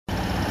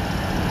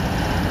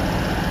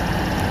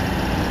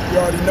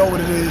already know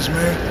what it is,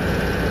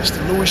 man. It's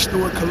the Louis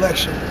Stewart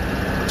collection,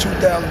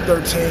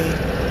 2013.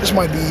 This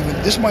might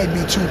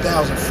be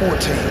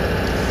 2014.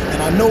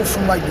 And I know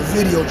from like the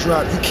video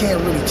drop, you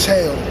can't really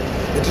tell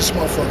that this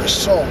motherfucker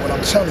saw, but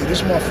I'm telling you,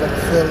 this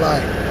motherfucker feel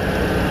like,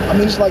 I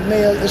mean, it's like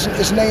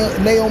it's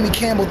Naomi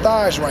Campbell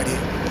thighs right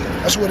here.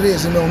 That's what it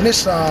is. And on this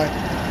side,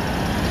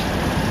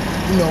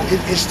 you know,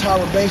 it's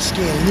Tyra Banks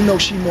skin. You know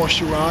she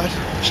moisturized.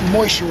 She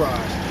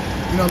moisturized.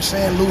 You know what I'm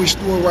saying? Louis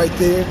Stewart right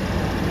there.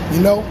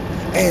 You know?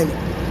 And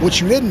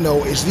what you didn't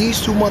know is these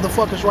two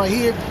motherfuckers right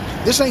here,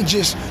 this ain't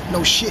just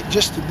no shit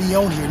just to be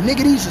on here.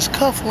 Nigga, these is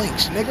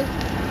cufflinks, nigga.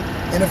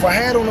 And if I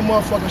had on a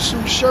motherfucking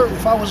suit shirt,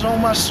 if I was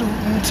on my suit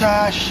and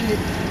tie shit,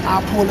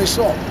 I'll pull this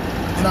off.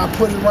 And I'll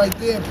put it right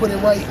there, put it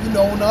right, you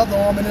know, on the other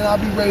arm, and then I'll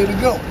be ready to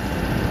go.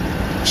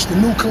 It's the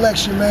new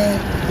collection, man.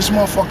 This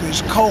motherfucker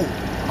is cold.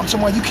 I'm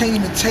talking about you can't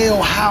even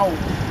tell how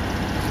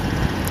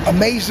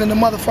amazing the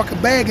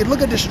motherfucking bag is.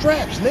 Look at the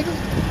straps, nigga.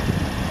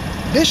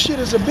 This shit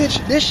is a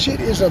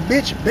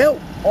bitch belt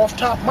off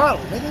top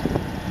model, nigga.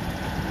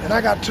 And I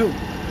got two.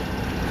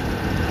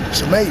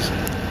 It's amazing.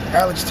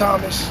 Alex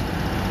Thomas,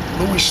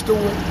 Louis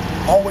Stewart,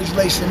 always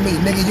lacing me.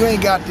 Nigga, you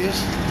ain't got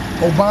this.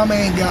 Obama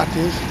ain't got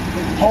this.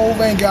 Hove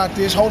ain't got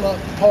this. Hold up,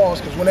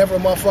 pause, because whenever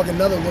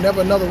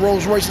another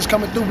Rolls Royce is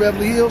coming through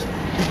Beverly Hills,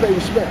 you pay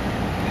respect.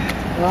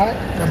 Alright?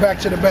 Now back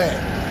to the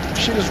bag.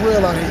 Shit is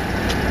real out here.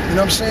 You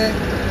know what I'm saying?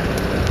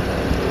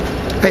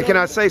 Hey, can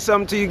I say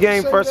something to you,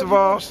 gang? First of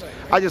all,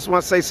 I just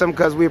want to say something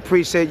because we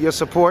appreciate your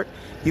support.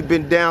 You've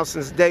been down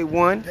since day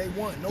one. Day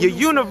one. No, you're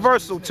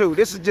universal too.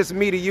 This is just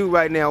me to you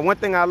right now. One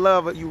thing I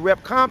love, you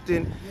rep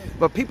Compton,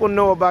 but people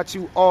know about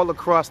you all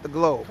across the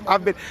globe.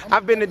 I've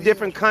been to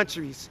different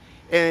countries,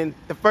 and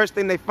the first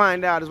thing they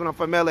find out is when I'm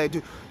from LA,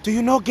 do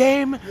you know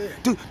Game?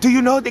 Yeah. Do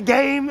you know the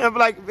Game? I'm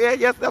like, yeah,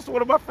 yes, that's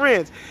one of my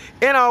friends.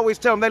 And I always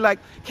tell them, they're like,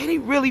 can he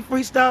really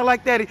freestyle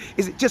like that?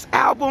 Is it just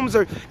albums,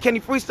 or can he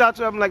freestyle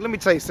to? I'm like, let me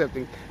tell you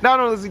something. Not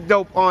only is he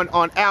dope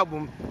on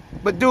album,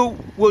 but dude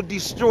will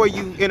destroy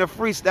you in a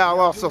freestyle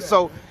also.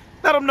 So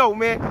let them know,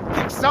 man.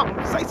 Pick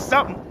something, say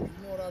something.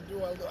 You know what I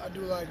do? I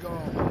do like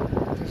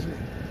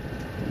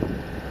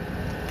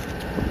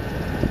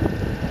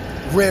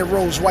red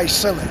rose, white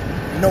ceiling.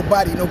 No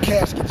body, no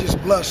casket, just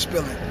blood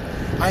spilling.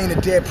 I ain't a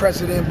dead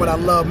president, but I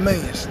love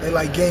millions. They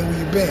like, gang, where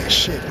you been?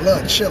 Shit,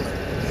 blood chilling.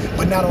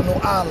 But not on no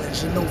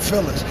islands and no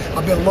villas.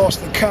 I've been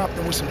lost in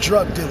Compton with some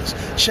drug dealers.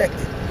 Checked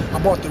it. I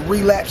bought the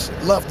relapse,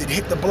 loved it,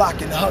 hit the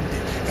block and hugged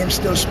it. M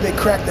still spit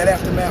crack, that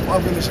aftermath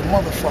oven is a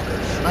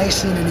motherfucker. I ain't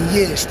seen it in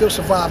years, still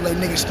survive like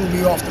niggas threw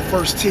me off the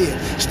first tier.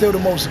 Still the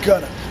most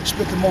gutter,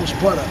 spit the most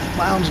butter.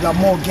 My albums got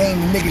more game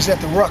than niggas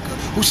at the Rucker.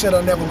 Who said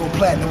I'll never go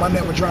platinum? I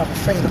never drive a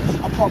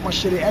Phantom. I park my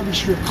shit at every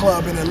strip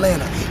club in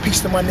Atlanta. Peace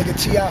to my nigga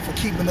T.I. for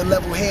keeping the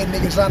level head.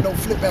 Niggas I know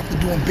flip after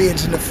doing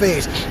bids in the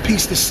feds.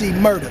 Peace to C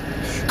Murder.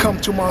 Come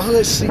to my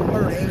hood, see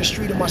murder. Ain't a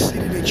street in my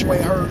city that you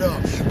ain't heard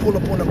of. Pull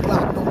up on the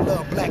block, no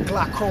love. Black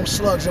Glock, chrome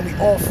slugs, and we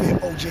all fit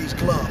OJ's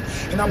glove.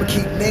 And I'ma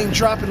keep name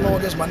dropping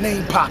long as my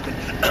name popping.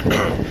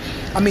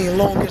 I mean,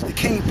 long as the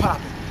cane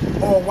popping.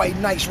 All white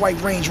nights, white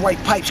range,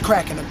 white pipes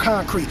cracking. I'm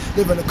concrete,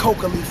 living a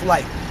coca leaf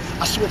life.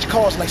 I switch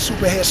cars like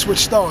Superhead switch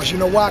stars. You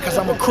know why? Cause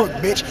I'm a crook,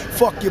 bitch.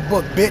 Fuck your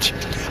book, bitch.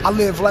 I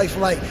live life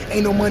like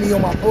ain't no money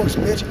on my books,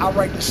 bitch. I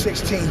write the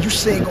 16. You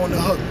sing on the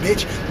hook,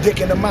 bitch.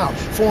 Dick in the mouth.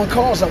 Foreign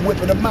cars, I'm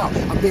whipping them out.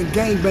 I've been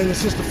gangbanging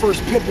since the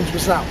first Pippins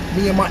was out.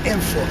 Me and my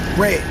info,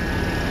 red.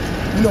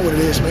 You know what it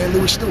is, man.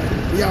 Louis Stewart.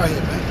 We out here,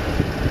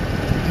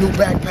 man. New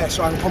backpack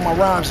so I can put my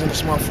rhymes in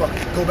this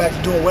motherfucker. Go back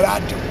to doing what I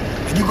do.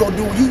 And you go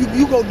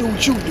do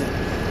what you do.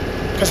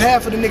 Cause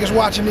half of the niggas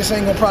watching this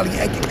ain't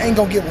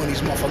gonna get one of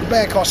these motherfuckers.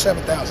 Bag costs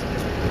 $7,000.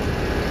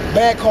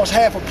 Bag costs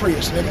half a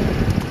Prius, nigga.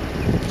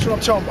 That's what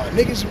I'm talking about.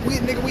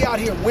 Nigga, we out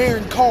here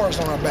wearing cars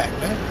on our back,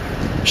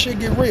 man. Shit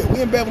get real.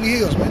 We in Beverly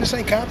Hills, man. This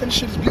ain't Compton. This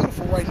shit is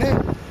beautiful right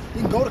now.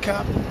 We can go to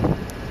Compton,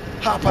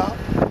 hop out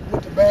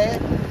with the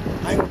bag.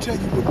 I ain't gonna tell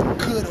you what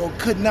could or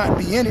could not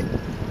be in it.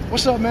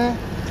 What's up, man?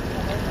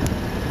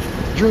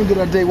 Dreamed of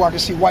that day where I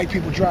could see white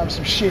people driving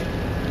some shit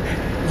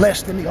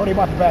less than me. Oh, they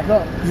about to back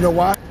up. You know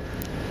why?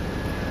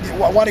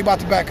 Why they about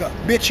to back up?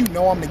 Bitch, you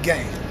know I'm the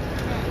gang.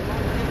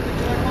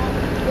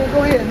 Man,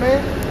 go ahead,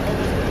 man.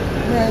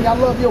 Man, I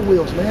love your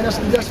wheels, man. That's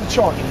the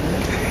Charger,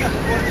 man.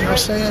 You know what I'm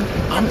saying?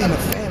 I'm in a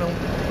Phantom.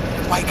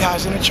 White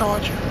guys in a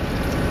Charger.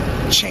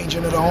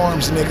 Changing of the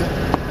arms, nigga.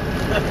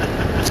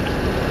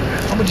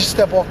 I'm gonna just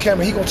step off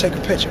camera. He gonna take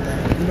a picture,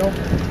 man. You know?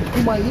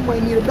 He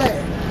might need a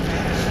bag.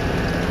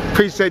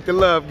 Appreciate the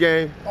love,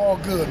 gang. All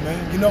good,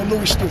 man. You know,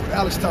 Louis Stewart,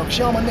 Alex Thomas.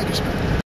 Y'all my niggas, man.